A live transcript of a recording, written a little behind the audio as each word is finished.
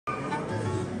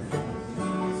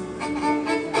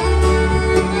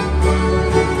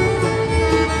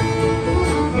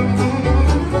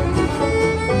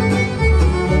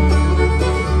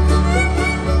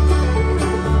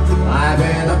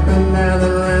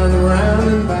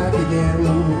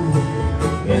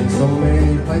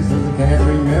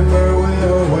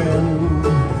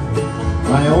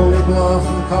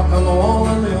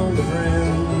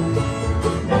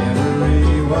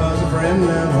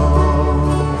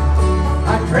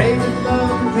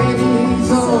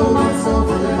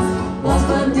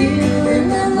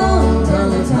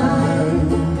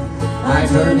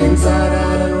inside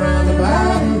out and around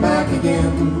about and back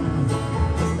again.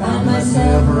 Found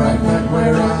myself right back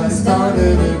where I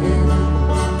started again.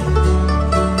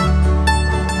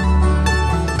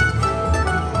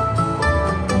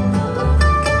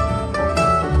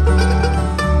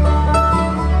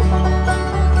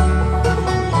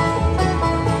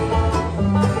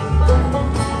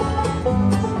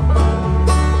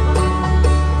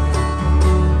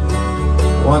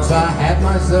 Once I had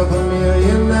myself a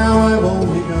million, now I've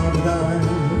only got a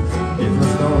dime.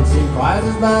 Difference don't seem quite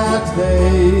as bad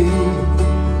today.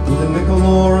 With a nickel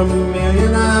or a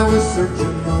million, I was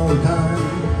searching all the time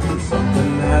for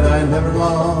something that I never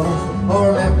lost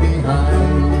or left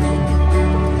behind.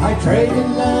 I traded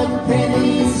love for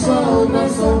pennies, sold my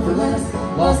soul for less,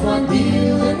 lost my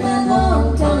deal in that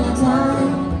long tongue of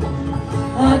time.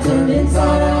 I turned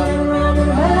inside out and round and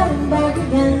round and back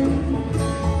again.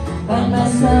 Found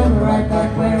myself right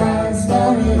back where I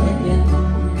started again.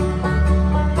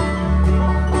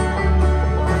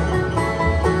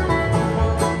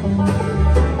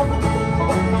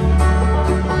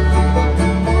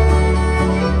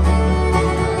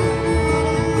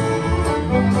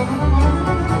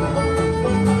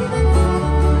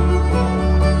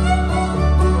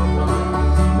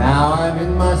 Now I'm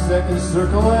in my second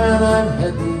circle and I'm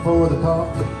heading for the top.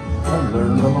 I've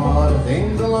learned a lot of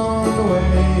things along the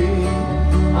way.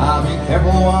 I'll be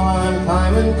careful while I'm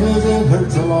climbing, 'cause it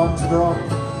hurts a lot to drop.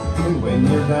 And when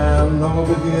you're down,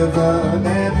 nobody gives a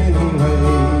damn anyway.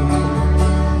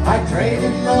 I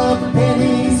traded love for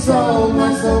pennies, sold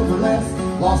my soul for less,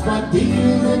 lost my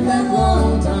deal in that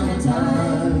long tongue of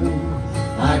time.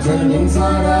 I turned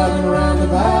inside out and round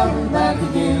about and back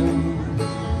again.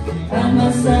 Found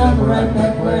myself right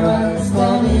back where I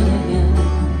started again.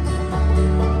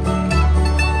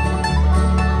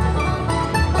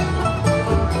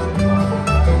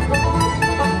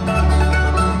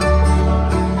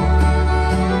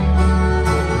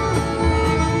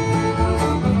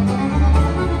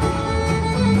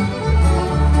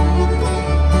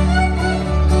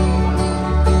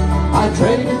 I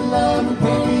traded love for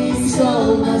pennies,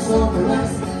 sold my soul for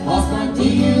less, lost my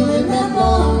deal in that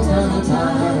long tongue of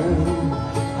time.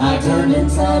 I turned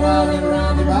inside out and